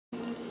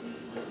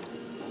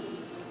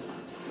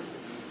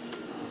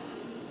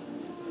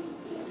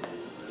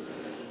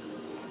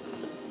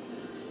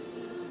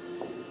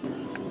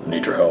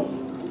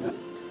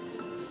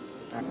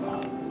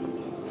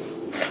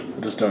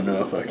just don't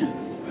know if I can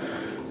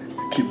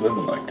keep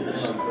living like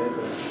this.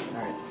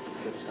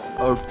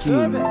 Our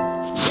king,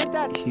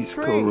 he's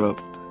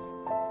corrupt.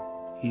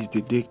 He's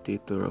the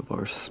dictator of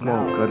our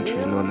small country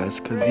known as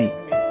Khazik.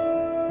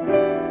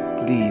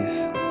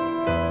 Please,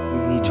 we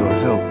need your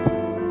help,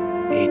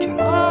 agent.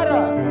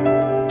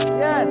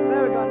 Yes,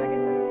 there we go.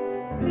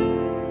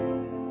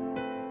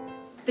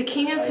 The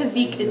king of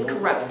Khazik is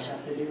corrupt.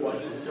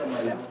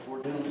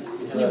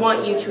 We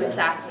want you to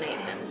assassinate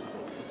him.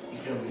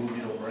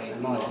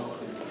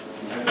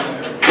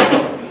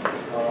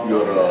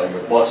 Your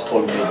boss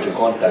told me to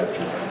contact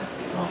you.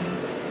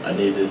 I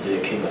needed the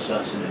king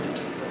assassinated.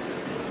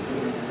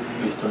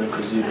 He's turning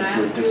Khazik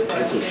into a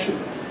dictatorship.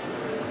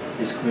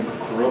 He's becoming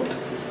corrupt.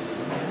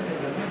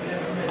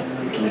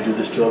 Can you do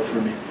this job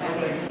for me?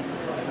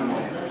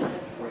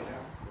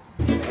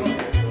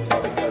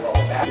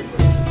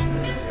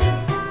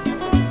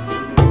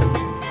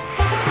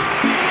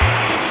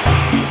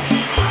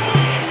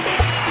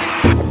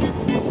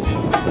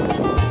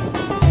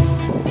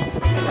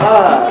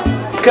 Ah,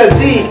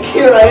 Khazik,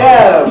 here I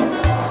am!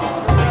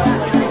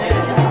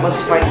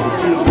 Must find the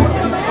king.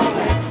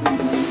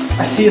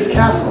 I see his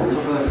castle.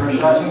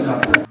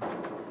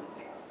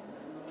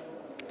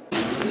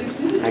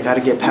 I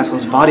gotta get past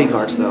those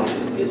bodyguards though.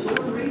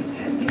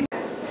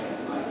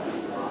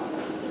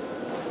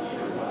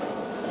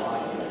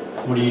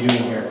 What are you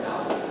doing here?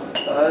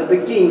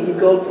 The king, he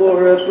called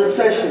for a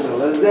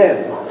professional, a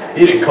Zen.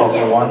 He didn't call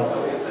for one.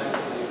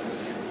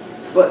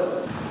 But...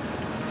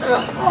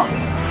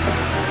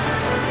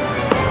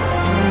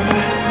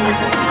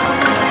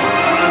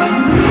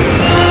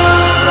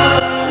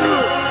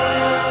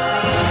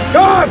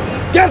 Guards!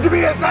 Get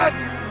me a Zen!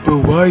 But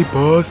why,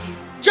 boss?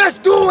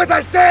 Just do what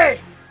I say!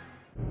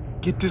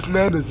 Get this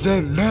man a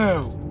Zen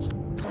now!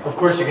 Of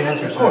course you can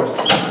answer, Of course.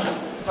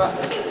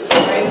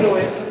 I knew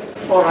it.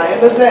 For I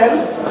am a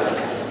Zen.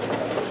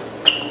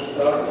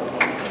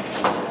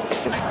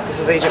 This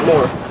is Agent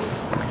Moore.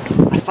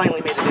 I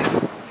finally made it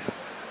in.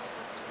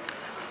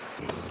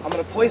 I'm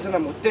gonna poison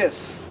him with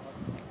this.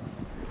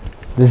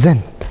 The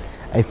Zen,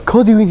 I've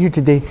called you in here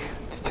today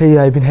to tell you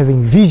I've been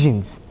having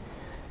visions.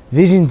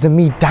 Visions of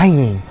me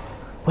dying.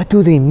 What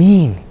do they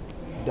mean?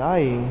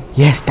 Dying?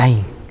 Yes,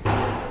 dying.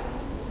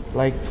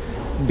 Like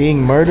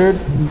being murdered?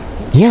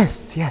 Yes,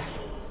 yes.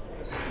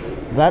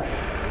 That?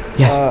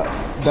 Yes.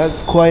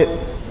 That's quite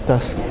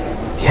dusk.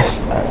 Yes.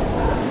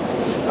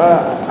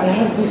 I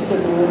have this to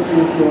do with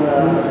your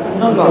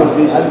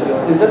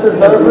Is that the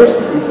Zaraburst?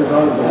 This is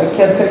all I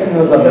can't take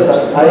no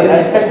Zaraburst. I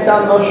take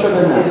down no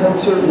sugar now. It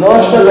helps your... No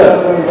sugar.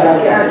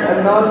 I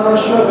can't. No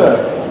sugar.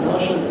 No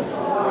sugar.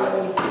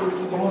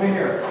 Come over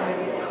here.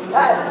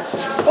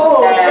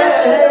 Oh,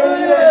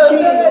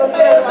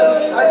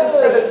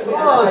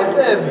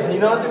 You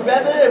know what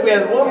better? We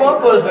had one more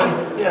person.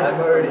 yeah, I'm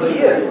already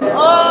here.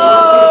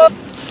 Oh!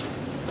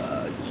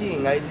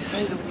 King, I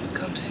decided we could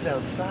come sit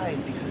outside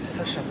because it's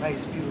such a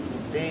nice, beautiful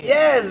day.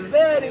 Yes,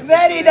 very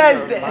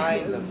nice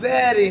day.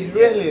 Very,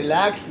 really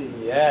relaxing,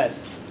 yes.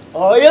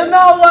 Oh, you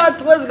know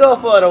what? Let's go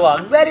for a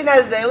walk. Very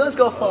nice day. Let's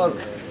go for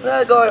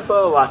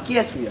a walk.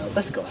 Yes, we are.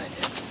 Let's go ahead.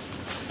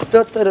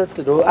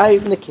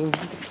 I'm the king.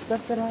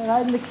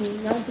 I'm the king.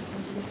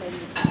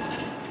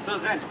 So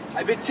Zen,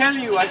 I've been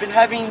telling you, I've been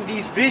having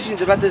these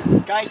visions about this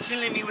guy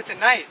killing me with a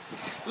knife.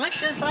 Looks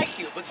just like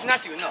you, but it's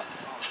not you, no.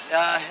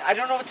 I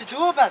don't know what to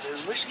do about it.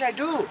 What should I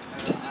do?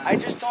 I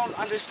just don't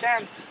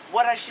understand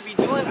what I should be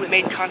doing with it.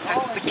 Made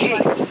contact with the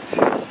king.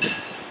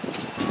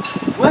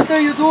 What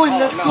are you doing?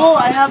 Let's go.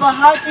 I have a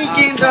hockey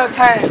game that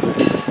time.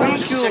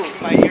 Thank you.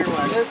 Checking my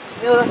earwax.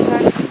 That's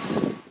nice.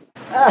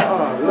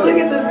 Look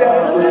at this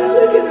guy.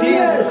 Look at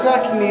him. He's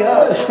cracking me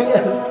up. Yes.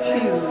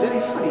 He's very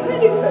funny.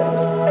 Very funny.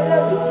 I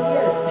love you.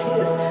 Yes.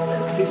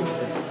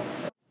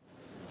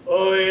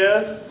 Oh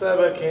yes, I'm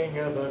a king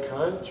of a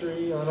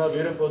country on a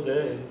beautiful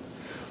day.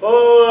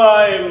 Oh,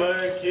 I'm a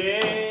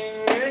king.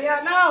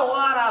 You know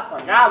what? I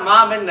forgot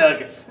Mom and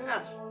Nuggets.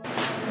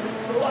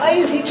 Why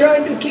is he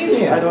trying to kill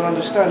him? I don't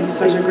understand. He's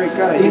such a great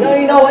guy. You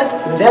know what?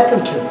 Let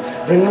him kill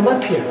him. Bring him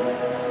up here.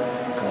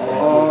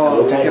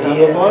 Oh, we can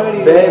have a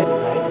party. Babe.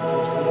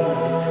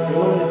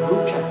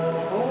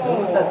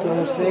 That's what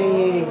I'm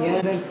saying.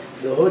 Yeah.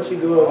 The Hochi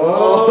goes.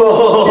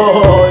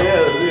 Oh,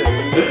 yes.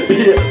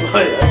 Yes. Oh,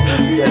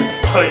 yes.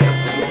 Oh, yes.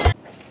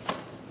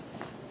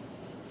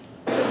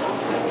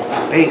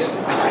 Base,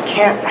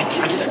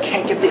 I just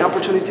can't get the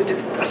opportunity to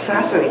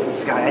assassinate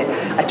this guy.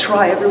 I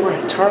try everywhere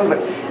I turn, but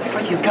it's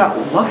like he's got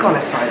luck on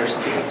his side or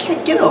something. I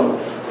can't get him.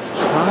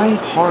 Try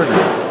harder.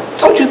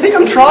 Don't you think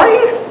I'm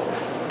trying?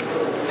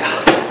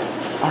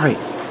 Alright,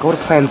 go to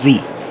plan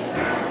Z.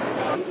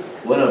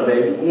 What up,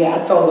 baby? Yeah,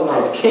 I told him I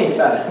was king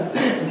side.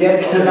 Get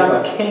it because I'm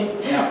a king?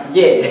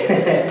 Yeah.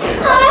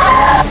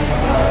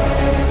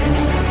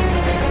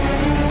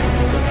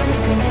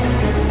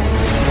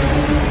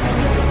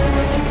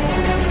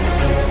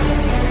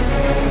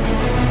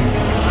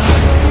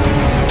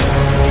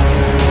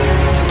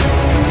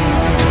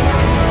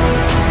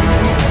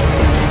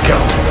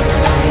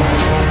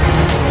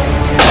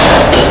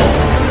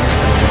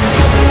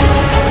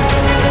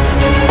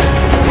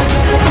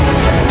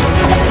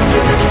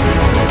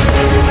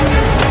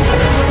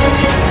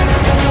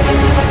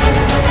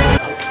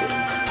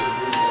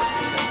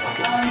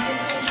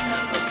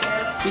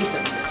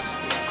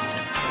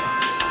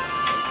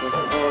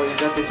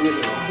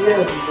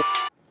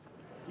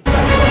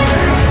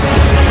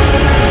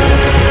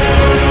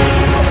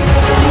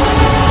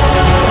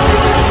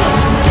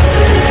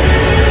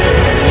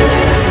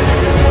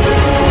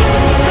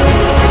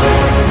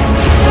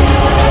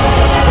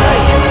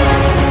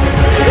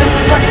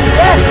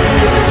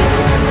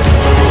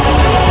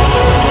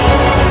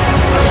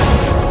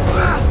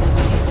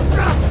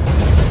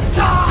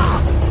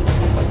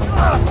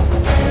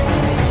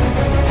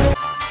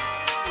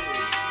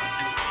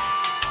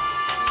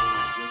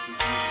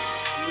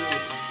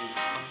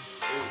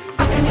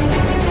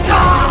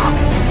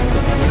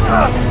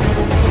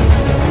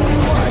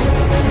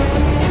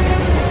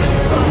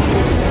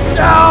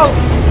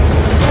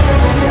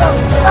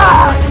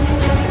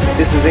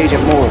 This is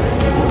Agent Moore,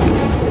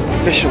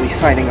 officially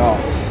signing off.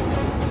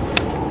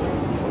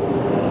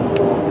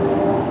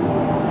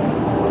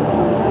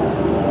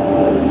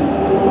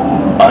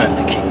 I am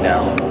the king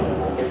now.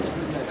 Yes,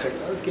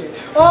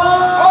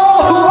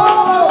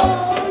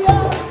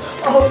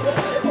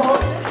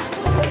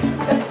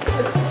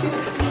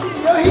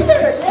 you're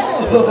here,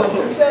 yes.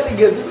 Very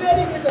good,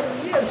 very good.